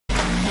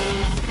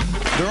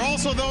There are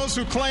also those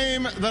who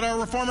claim that our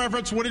reform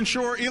efforts would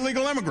ensure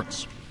illegal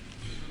immigrants.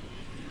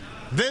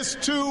 This,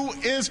 too,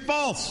 is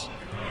false.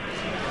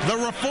 The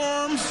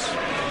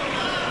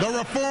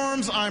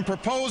reforms I'm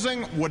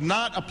proposing would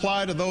not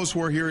apply to those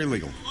who are here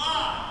illegally.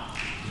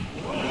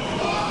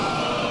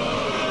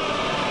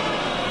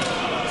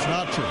 It's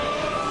not true.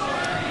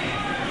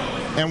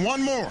 And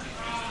one more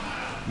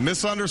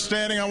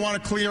misunderstanding I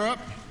want to clear up.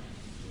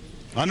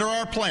 Under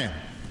our plan,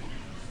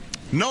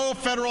 no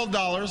federal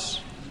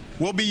dollars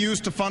will be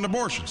used to fund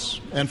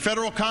abortions, and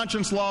federal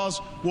conscience laws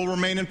will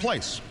remain in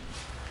place.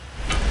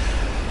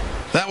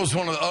 That was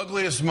one of the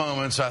ugliest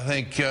moments I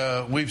think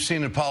we've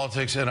seen in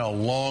politics in a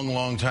long,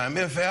 long time,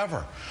 if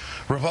ever.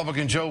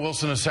 Republican Joe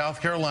Wilson of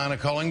South Carolina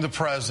calling the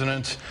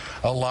president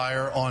a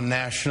liar on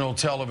national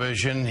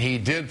television. He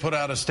did put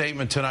out a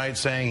statement tonight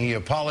saying he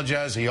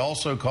apologized. He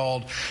also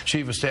called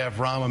Chief of Staff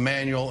Rahm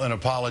Emanuel and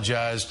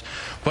apologized.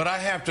 But I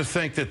have to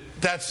think that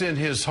that's in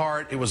his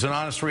heart. It was an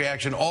honest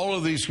reaction. All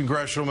of these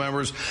congressional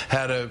members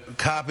had a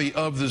copy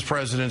of this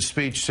president's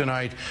speech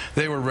tonight.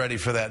 They were ready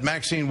for that.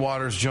 Maxine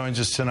Waters joins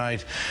us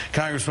tonight.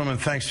 Congresswoman,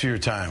 thanks for your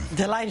time.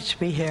 Delighted to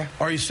be here.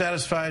 Are you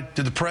satisfied?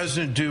 Did the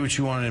president do what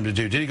you wanted him to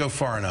do? Did he go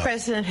far enough?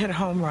 The president hit a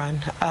home run.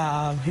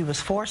 He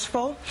was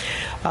forceful.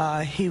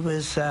 He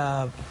was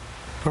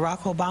Barack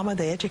Obama,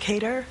 the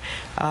educator.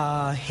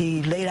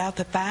 He laid out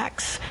the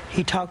facts.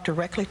 He talked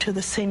directly to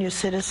the senior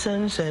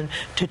citizens and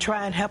to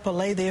try and help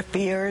allay their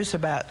fears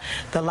about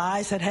the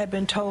lies that had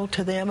been told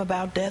to them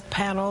about death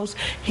panels.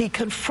 He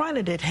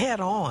confronted it head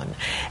on,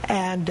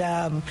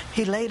 and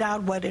he laid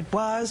out what it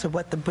was, or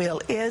what the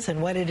bill is,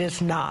 and what it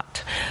is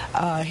not.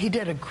 He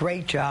did a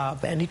great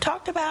job, and he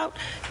talked about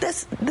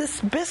this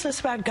business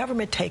about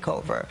government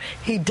takeover.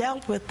 He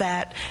dealt with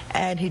that,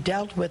 and he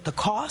dealt with the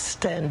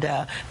cost, and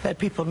that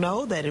people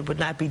know that it would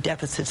not be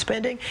deficit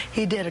spending.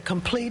 He did a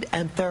complete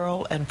and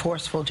thorough and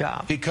forceful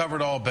job. He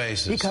covered all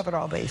bases. He covered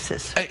all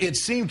bases. It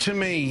seemed to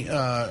me,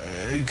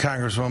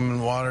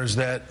 Congresswoman Waters,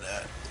 that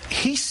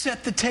he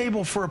set the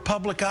table for a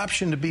public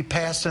option to be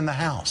passed in the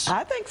House.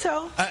 I think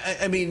so.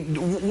 I mean,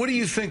 what do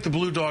you think the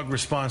Blue Dog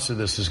response to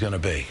this is going to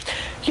be?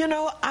 You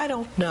know, I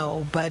don't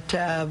know, but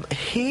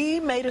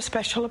he made a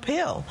special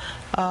appeal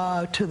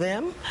to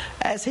them,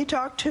 as he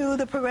talked to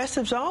the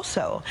progressives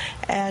also.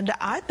 And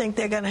I think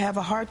they're going to have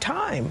a hard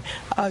time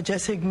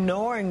just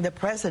ignoring the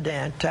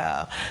president.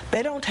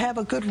 They don't have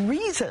a good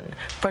reason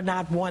for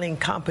not wanting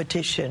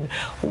competition.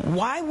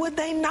 Why would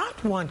they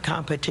not want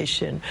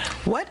competition?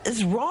 What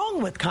is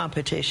wrong with competition?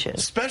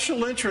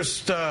 Special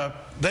interest,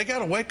 they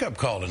got a wake-up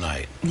call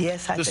tonight.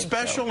 Yes, I think so. The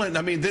special,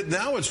 I mean,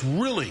 now it's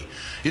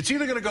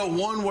either going to go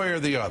one way or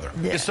the other.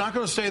 Yeah. It's not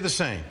going to stay the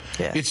same.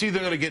 Yeah. It's either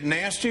going to get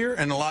nastier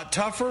and a lot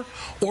tougher,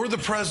 or the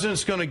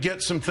president's going to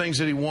get some things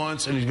that he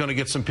wants, and he's going to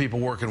get some people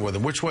working with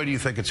him. Which way do you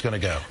think it's going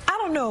to go? I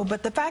don't know,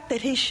 but the fact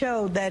that he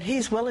showed that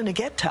he's willing to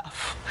get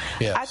tough,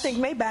 yes, I think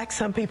may back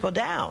some people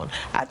down.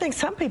 I think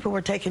some people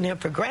were taking him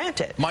for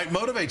granted. Might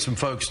motivate some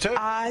folks, too.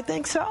 I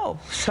think so.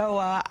 So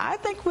I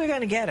think we're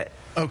going to get it.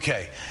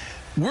 Okay.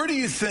 Where do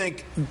you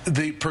think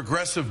the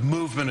progressive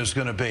movement is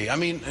going to be? I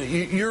mean,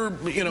 you're,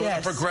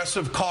 yes, a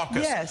progressive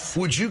caucus. Yes.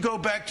 Would you go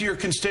back to your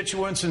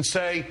constituents and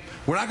say,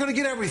 we're not going to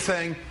get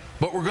everything,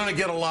 but we're going to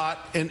get a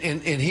lot, and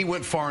he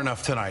went far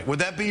enough tonight? Would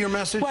that be your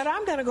message? What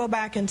I'm going to go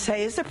back and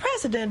say is the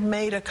president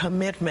made a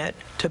commitment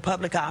to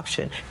public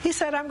option. He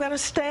said, I'm going to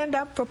stand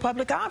up for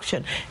public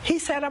option. He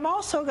said, I'm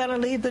also going to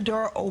leave the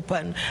door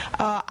open.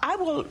 I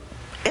will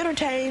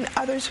entertain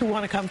others who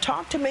want to come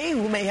talk to me,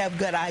 who may have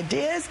good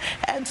ideas.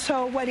 And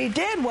so what he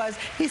did was,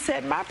 he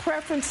said, my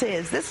preference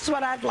is, this is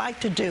what I'd like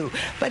to do.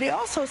 But he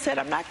also said,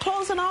 I'm not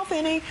closing off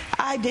any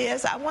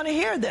ideas. I want to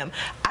hear them.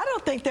 I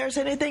don't think there's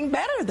anything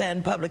better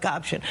than public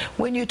option.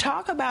 When you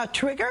talk about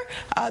trigger,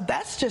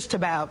 that's just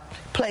about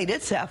played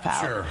itself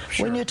out. Sure.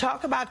 When you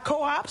talk about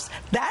co-ops,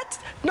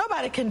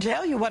 nobody can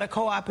tell you what a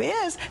co-op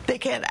is. They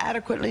can't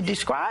adequately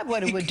describe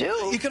what it would do.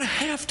 You're going to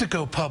have to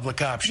go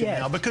public option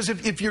now, because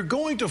if you're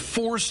going to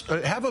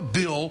have a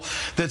bill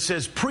that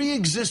says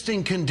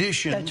pre-existing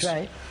conditions. That's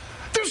right.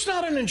 There's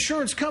not an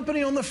insurance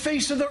company on the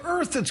face of the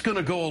earth that's going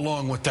to go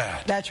along with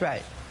that. That's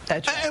right.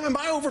 That's right. Am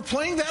I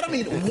overplaying that? I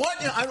mean, what?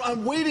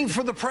 I'm waiting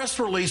for the press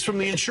release from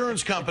the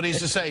insurance companies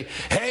to say,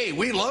 hey,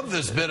 we love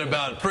this bit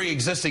about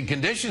pre-existing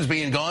conditions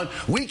being gone.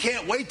 We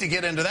can't wait to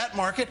get into that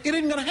market. It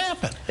isn't going to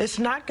happen. It's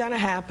not going to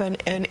happen.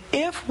 And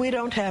if we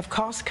don't have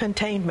cost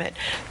containment,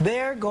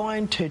 they're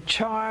going to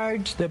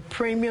charge, the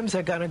premiums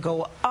are going to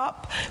go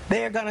up.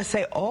 They're going to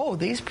say, oh,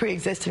 these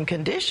pre-existing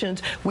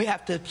conditions, we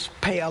have to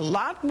pay a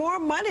lot more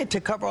money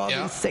to cover all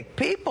these sick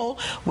people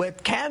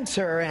with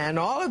cancer and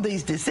all of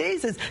these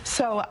diseases.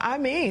 So I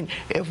mean,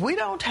 if we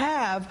don't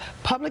have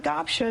public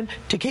option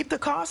to keep the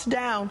costs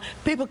down,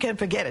 people can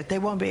forget it. They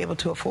won't be able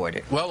to afford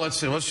it. Well, let's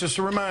see. Let's just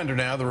a reminder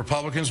now. The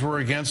Republicans were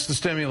against the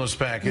stimulus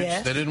package.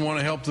 Yes. They didn't want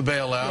to help the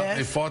bailout. Yes.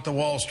 They fought the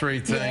Wall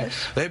Street thing.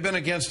 Yes. They've been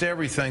against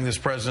everything this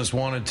president's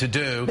wanted to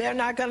do. They're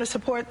not going to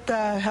support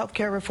the health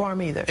care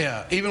reform either.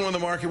 Yeah, even when the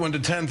market went to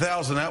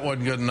 10,000, that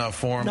wasn't good enough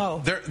for them.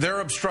 No. They're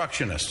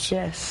obstructionists.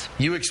 Yes.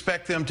 You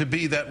expect them to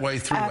be that way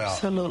throughout.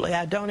 Absolutely.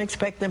 I don't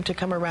expect them to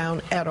come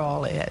around at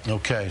all, Ed.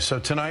 Okay, so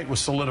tonight was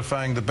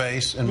solidifying the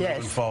base and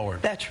moving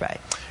forward. That's right.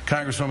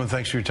 Congresswoman,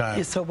 thanks for your time.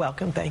 You're so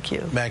welcome. Thank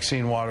you.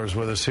 Maxine Waters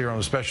with us here on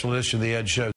a special edition of the Ed Show.